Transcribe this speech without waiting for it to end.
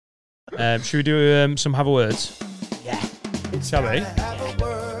Should we do some have a words? Yeah. Shall we?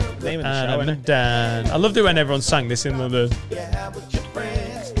 Name of the show, innit? Dan. I loved it when everyone sang this in London.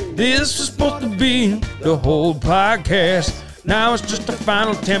 This was supposed to be the whole podcast. Now it's just the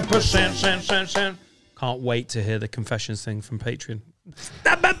final 10%. Can't wait to hear the confessions thing from Patreon.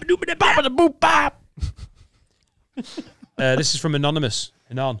 This is from Anonymous.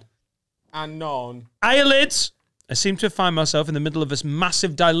 Unknown. Eyelids. I seem to find myself in the middle of this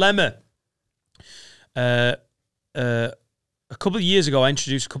massive dilemma. A couple of years ago, I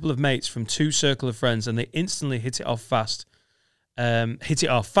introduced a couple of mates from 2 circle of friends, and they instantly hit it off fast.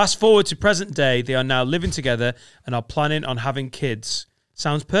 Fast forward to present day, they are now living together and are planning on having kids.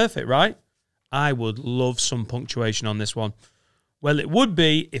 Sounds perfect, right? I would love some punctuation on this one. Well, it would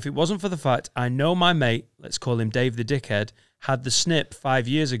be if it wasn't for the fact I know my mate, let's call him Dave the Dickhead, had the snip 5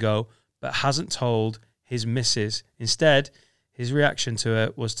 years ago, but hasn't told his missus. Instead, his reaction to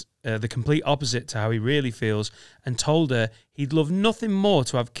her was the complete opposite to how he really feels, and told her he'd love nothing more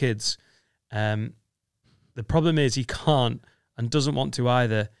to have kids. The problem is he can't and doesn't want to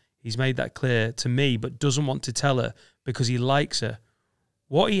either. He's made that clear to me, but doesn't want to tell her because he likes her.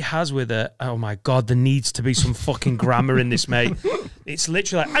 What he has with her, oh my God, there needs to be some fucking grammar in this, mate. It's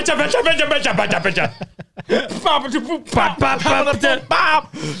literally like...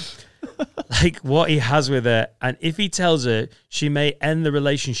 like what he has with her, and if he tells her, she may end the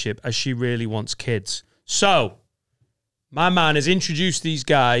relationship as she really wants kids. So, my man has introduced these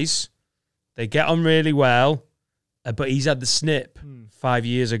guys. They get on really well, but he's had the snip 5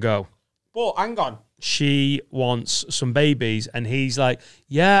 years ago. But hang on. She wants some babies, and he's like,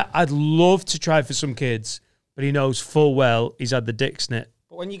 yeah, I'd love to try for some kids, but he knows full well he's had the dick snip.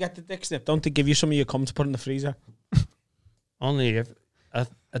 But when you get the dick snip, don't they give you some of your cum to put in the freezer? Only if...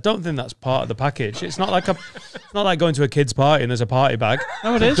 I don't think that's part of the package. It's not like it's not like going to a kid's party and there's a party bag.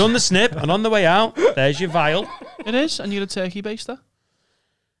 No, it is. Done the snip, and on the way out, there's your vial. It is, and you get a turkey baster.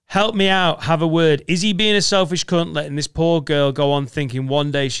 Help me out. Have a word. Is he being a selfish cunt, letting this poor girl go on thinking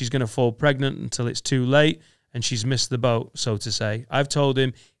one day she's going to fall pregnant until it's too late and she's missed the boat, so to say? I've told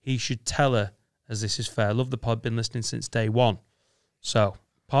him he should tell her, as this is fair. Love the pod. Been listening since day one. So,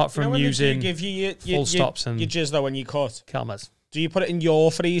 apart from using full stops and your jizz though when you cut. Kelmers. Do you put it in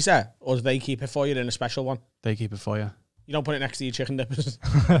your freezer, or do they keep it for you in a special one? They keep it for you. You don't put it next to your chicken dippers?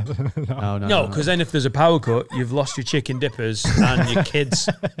 No, because then if there's a power cut, you've lost your chicken dippers and your kids.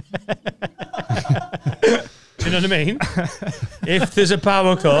 Do you know what I mean? If there's a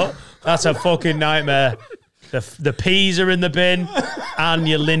power cut, that's a fucking nightmare. The peas are in the bin and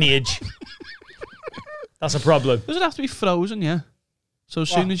your lineage. That's a problem. Does it have to be frozen, yeah? So as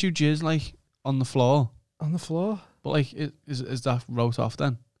soon as you jizz, like, on the floor. On the floor? But, like, is that wrote off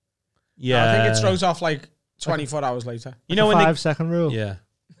then? Yeah. No, I think it throws off, like, 24 hours later. You know, when 5-second rule? Yeah.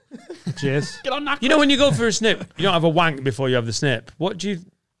 Jizz. Get on that. You know when you go for a snip, you don't have a wank before you have the snip. What do you...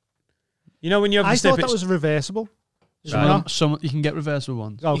 You know when you have the snip... I thought that was reversible. Right. Some you can get reversible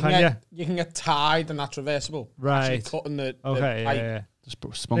ones. Oh, you can get tied and that's reversible. Right. Actually cutting the pipe. Yeah.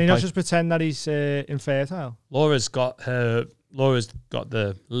 Can you not just pretend that he's infertile? Laura's got the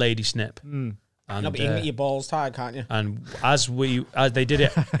lady snip. Mm. And, no, but you can get your balls tied, can't you? And as they did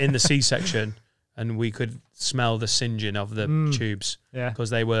it in the C-section, and we could smell the singeing of the tubes because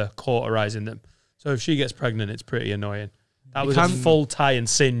they were cauterizing them. So if she gets pregnant, it's pretty annoying. That was a full tie and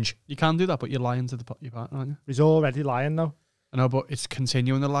singe. You can do that, but you're lying to your partner, aren't you? He's already lying, though. I know, but it's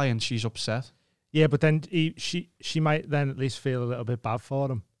continuing the lie, and she's upset. Yeah, but then she might then at least feel a little bit bad for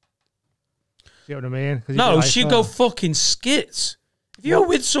him. See what I mean? No, she'd go fucking skits. If you're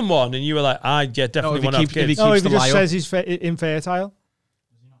with someone and you were like, I definitely want to have kids. No, if he just says he's infertile.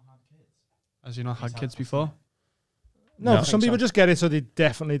 Has he not had kids before? No, some people just get it so they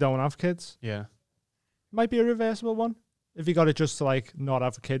definitely don't have kids. Yeah. Might be a reversible one. If he got it just to, like, not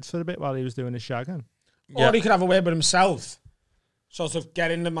have kids for a bit while he was doing his shagging. Or he could have a word with himself. Sort of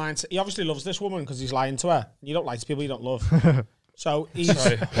get in the mindset. He obviously loves this woman because he's lying to her. You don't lie to people you don't love. So he's...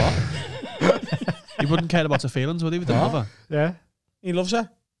 Sorry, what? He wouldn't care about her feelings, would he? With the mother? Yeah. He loves her.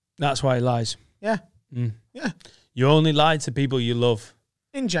 That's why he lies. Yeah. Mm. Yeah. You only lie to people you love.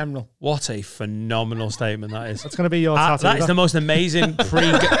 In general. What a phenomenal statement that is. That's going to be your tattoo. That is the most amazing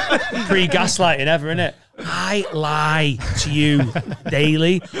pre-gaslighting ever, isn't it? I lie to you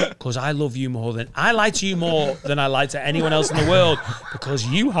daily because I love you more than... I lie to you more than I lie to anyone else in the world because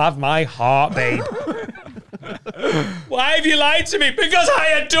you have my heart, babe. Why have you lied to me? Because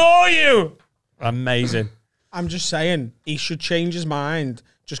I adore you. Amazing. I'm just saying, he should change his mind.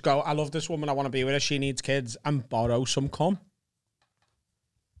 Just go, I love this woman, I want to be with her, she needs kids, and borrow some cum.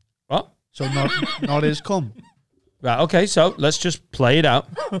 What? So not his cum? Right, okay, so let's just play it out.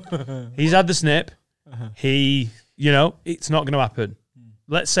 He's had the snip. He, it's not going to happen.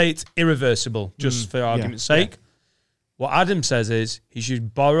 Let's say it's irreversible, just for argument's sake. What Adam says is he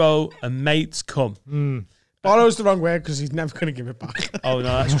should borrow a mate's cum. Borrow's the wrong word because he's never going to give it back. Oh, no,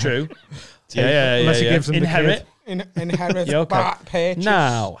 that's true. Unless he gives him inherit. Okay. Back purchase.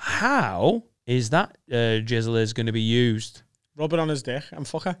 Now, how is that jizzle is going to be used? Rub it on his dick and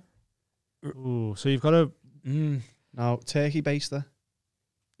fuck her. Ooh, so you've got to... No, turkey baster.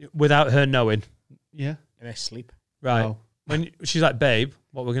 Without her knowing. Yeah. In her sleep. Right. Oh. When she's like, babe,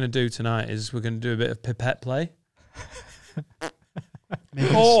 what we're going to do tonight is we're going to do a bit of pipette play.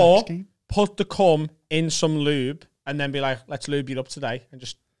 Or put the cum in some lube and then be like, let's lube you up today and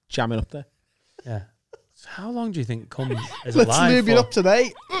just jam it up there. Yeah. So how long do you think cum is Let's alive lube for? it up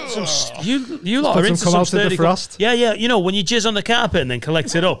today. You lot are into some sturdy frost. Yeah, when you jizz on the carpet and then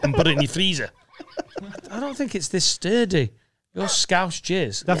collect it up and put it in your freezer. I don't think it's this sturdy. Your scouse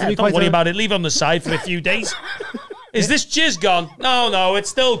jizz. Don't worry about it. Leave it on the side for a few days. Is this jizz gone? No, it's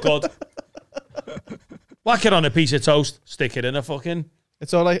still good. Whack it on a piece of toast. Stick it in a fucking...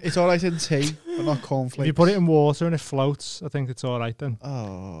 It's all right in tea, but not cornflakes. If you put it in water and it floats, I think it's all right then.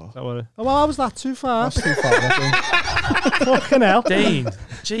 Oh. Is that what well, how was that too far? That's too far, I think. Fucking hell. Dean,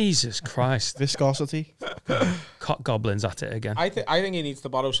 Jesus Christ. Viscosity. Cock goblins at it again. I think he needs to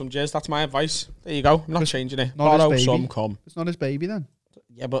borrow some jizz. That's my advice. There you go. I'm not changing it. Not Borrow his baby. some cum. It's not his baby then.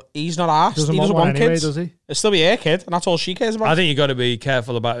 Yeah, but he's not asked. Doesn't He doesn't want want anyway, kids. does he? It'll still be her kid, and that's all she cares about. I think you got to be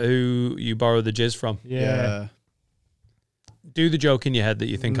careful about who you borrow the jizz from. Yeah. Do the joke in your head that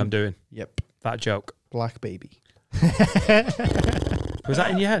you think I'm doing. Yep. That joke. Black baby. Was that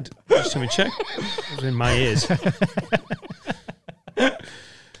in your head? Just let me check. It was in my ears.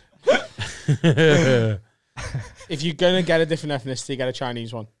 If you're going to get a different ethnicity, get a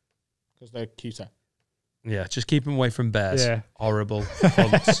Chinese one. Because they're cuter. Yeah, just keep him away from bears. Yeah. Horrible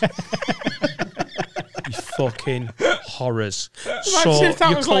cunts. You fucking horrors. Sort if that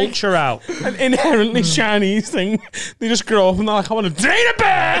your was like- culture out. An inherently Chinese thing. They just grow up and they're like, I want to date a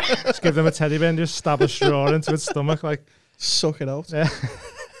bear! Just give them a teddy bear and just stab a straw into its stomach. Like, Suck it out. yeah.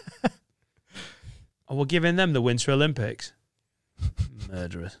 Oh, we're giving them the Winter Olympics.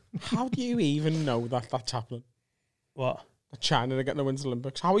 Murderers. How do you even know that that's happening? What? That China are getting the Winter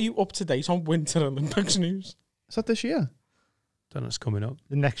Olympics. How are you up to date on Winter Olympics news? Is that this year? Don't know what's coming up.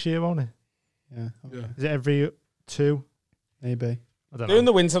 The next year, won't it? Yeah. Okay. Is it every 2? Maybe. I don't Doing know.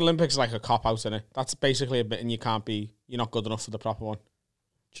 the Winter Olympics is like a cop-out, isn't it? That's basically admitting you're not good enough for the proper one. Do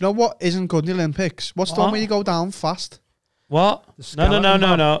you know what isn't good in the Olympics? What's the one where you go down fast? What?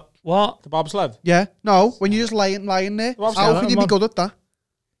 No. What? The bobsled? Yeah. No, when you're just lying there. What's How that can you be good at that?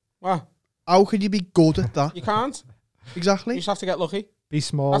 Well, How can you be good at that? you can't. You Exactly. just have to get lucky. Be That's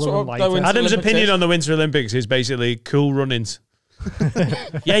smaller what and the lighter. Winter Adam's Olympics opinion is. on the Winter Olympics is basically cool runnings.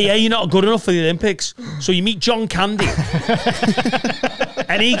 yeah, you're not good enough for the Olympics. So you meet John Candy.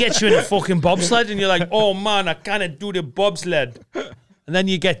 And he gets you in a fucking bobsled and you're like, oh man, I can't do the bobsled. And then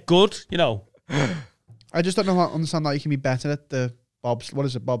you get good, I just don't know how to understand how you can be better at the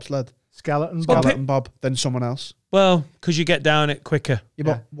bobsled? Skeleton Skeleton bob than someone else. Well, because you get down it quicker. Yeah,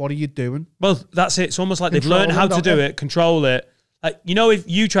 but what are you doing? Well, that's it. It's almost like they've Control learned how them, to don't do they? it, control it. Like, if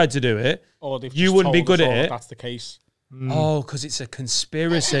you tried to do it, Or they've you just wouldn't be told good us at all it. That's the case. Oh, because it's a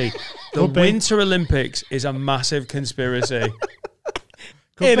conspiracy. The Could be. Winter Olympics is a massive conspiracy.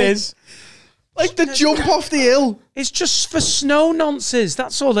 It is. Like the jump off the hill. It's just for snow nonsense.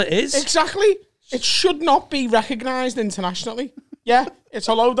 That's all it is. Exactly. It should not be recognised internationally. Yeah, it's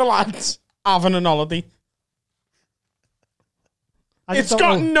a load of lads having an holiday. I just It's don't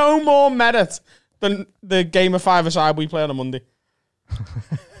got know. no more merit than the game of five-a-side we play on a Monday.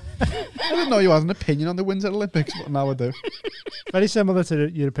 I didn't know you had an opinion on the Winter Olympics, but now I do. Very similar to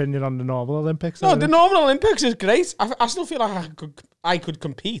your opinion on the normal Olympics. No, isn't the it? normal Olympics is great. I still feel like I could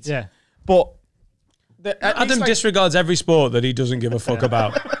compete. Yeah. But Adam disregards every sport that he doesn't give a fuck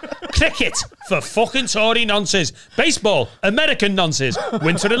about. Cricket for fucking Tory nonsense. Baseball, American nonsense.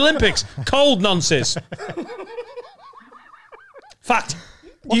 Winter Olympics, cold nonsense. Fact.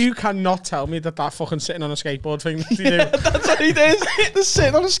 you cannot tell me that fucking sitting on a skateboard thing that he do That's what he did. They're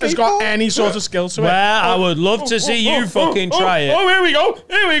sitting on a has got skateboard. any sort of skill to it. Well, I would love to see you fucking try it. Oh, here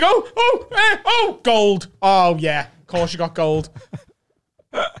we go. Oh, gold. Oh, yeah. Of course you got gold.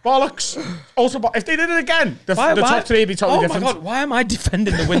 Bollocks. Also, if they did it again, the top three would be totally different. Oh my God, why am I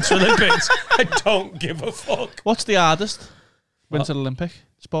defending the Winter Olympics? I don't give a fuck. What's the hardest Winter Olympic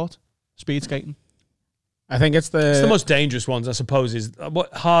sport? Speed skating. I think it's the most dangerous ones, I suppose. Is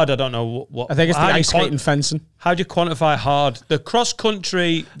what hard? I don't know what. I think it's the ice skating fencing. How do you quantify hard? The cross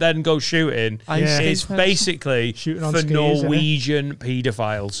country then go shooting is basically Shooting on for skis, Norwegian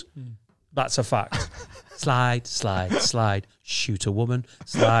paedophiles. That's a fact. Slide, slide, slide. Shoot a woman.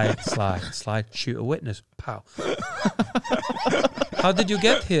 Slide, slide, slide. Shoot a witness. Pow. How did you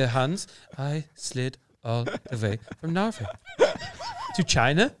get here, Hans? I slid all the way from Norway to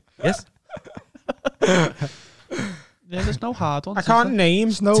China. Yes. Yeah, there's no hard ones. I can't name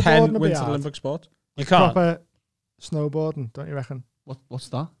Snowboarding 10 would be Winter hard. Olympic sports. You can't. Proper snowboarding, don't you reckon? What's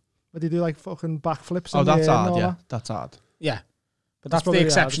that? But they do like fucking backflips. Oh, in the that's air and hard. all Yeah, that. that's hard. Yeah. But That's that's the probably the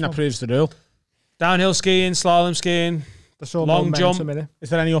exception that hardest proves the rule. Downhill skiing, slalom skiing. There's so Long momentum jump. in it. Is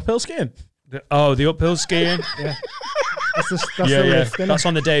there any uphill skiing? The uphill skiing. That's the yeah. lift, innit? That's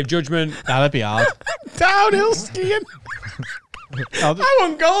on the Day of Judgment. That'd be hard. Downhill skiing. I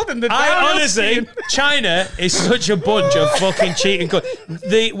won gold in the downhill Honestly, skiing. China is such a bunch of fucking cheating.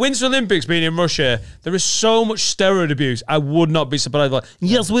 The Winter Olympics being in Russia, there is so much steroid abuse. I would not be surprised. Like,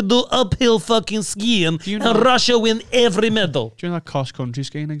 yes, we do uphill fucking skiing, you know- and Russia win every medal. Do you know that cross country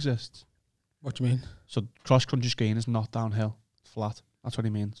skiing exists? What do you mean? So cross country skiing is not downhill, it's flat. That's what he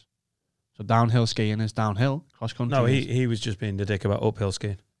means. So downhill skiing is downhill. Cross country. No, is- he was just being the dick about uphill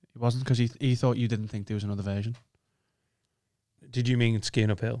skiing. It wasn't because he thought you didn't think there was another version. Did you mean skiing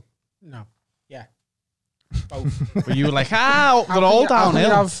uphill? No. Yeah. Both. But you were like, how? They're How all can you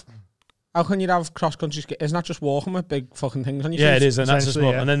downhill. How can you have cross country ski? Isn't that just walking with big fucking things on your Yeah, feet? it is, and that's just Essentially,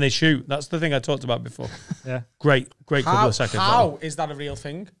 what. yeah. And then they shoot. That's the thing I talked about before. Yeah. Great couple How, of seconds. how is that a real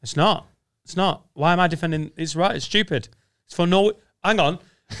thing? It's not. It's not. Why am I defending? It's right. It's stupid. It's for Hang on.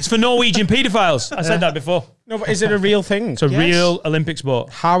 It's for Norwegian paedophiles. I said that before. No, but is it a real thing? It's a Yes. real Olympic sport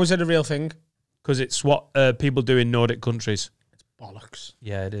How is it a real thing? because it's what people do in Nordic countries. Bollocks.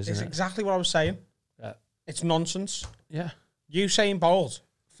 Yeah, it is. It's Isn't it? exactly what I was saying. Yeah. It's nonsense. Yeah. Usain Bolt,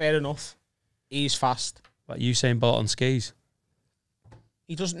 fair enough. He's fast. Like Usain Bolt on skis.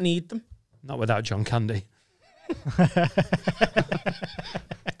 He doesn't need them. Not without John Candy.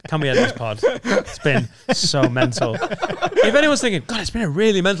 Can we end this pod? It's been so mental. If anyone's thinking, God, it's been a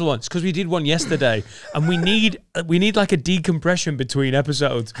really mental one, it's because we did one yesterday, and we need like a decompression between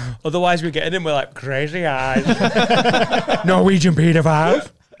episodes. Otherwise, we get in, we're like crazy eyes, Norwegian paedophile.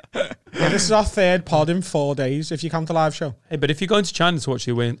 Yeah, this is our third pod in 4 days if you come to live show. Hey, but if you're going to China to watch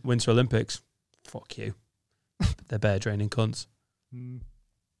the Winter Olympics, fuck you. They're bear draining cunts.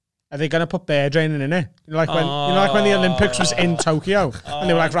 Are they going to put bear draining in it? You know, like when the Olympics was in Tokyo, and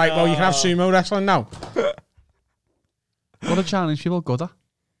they were like, right, well, you can have sumo wrestling now. What are Chinese people good at?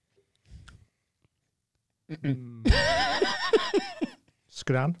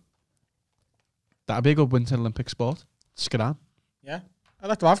 Scran. That'd be a good Winter Olympic sport. Scran. Yeah, I'd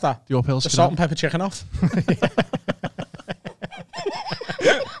like to have that. The uphill The salt scran. and pepper chicken off.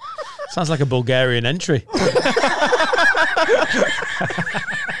 Sounds like a Bulgarian entry.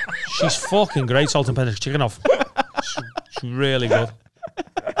 She's fucking great, salt and pepper chicken off. She's really good.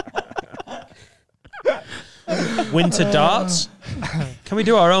 Winter darts. Can we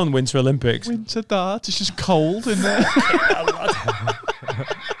do our own Winter Olympics? Winter darts. It's just cold in there.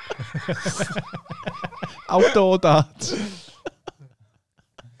 Outdoor darts.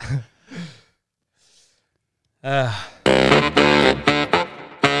 Uh,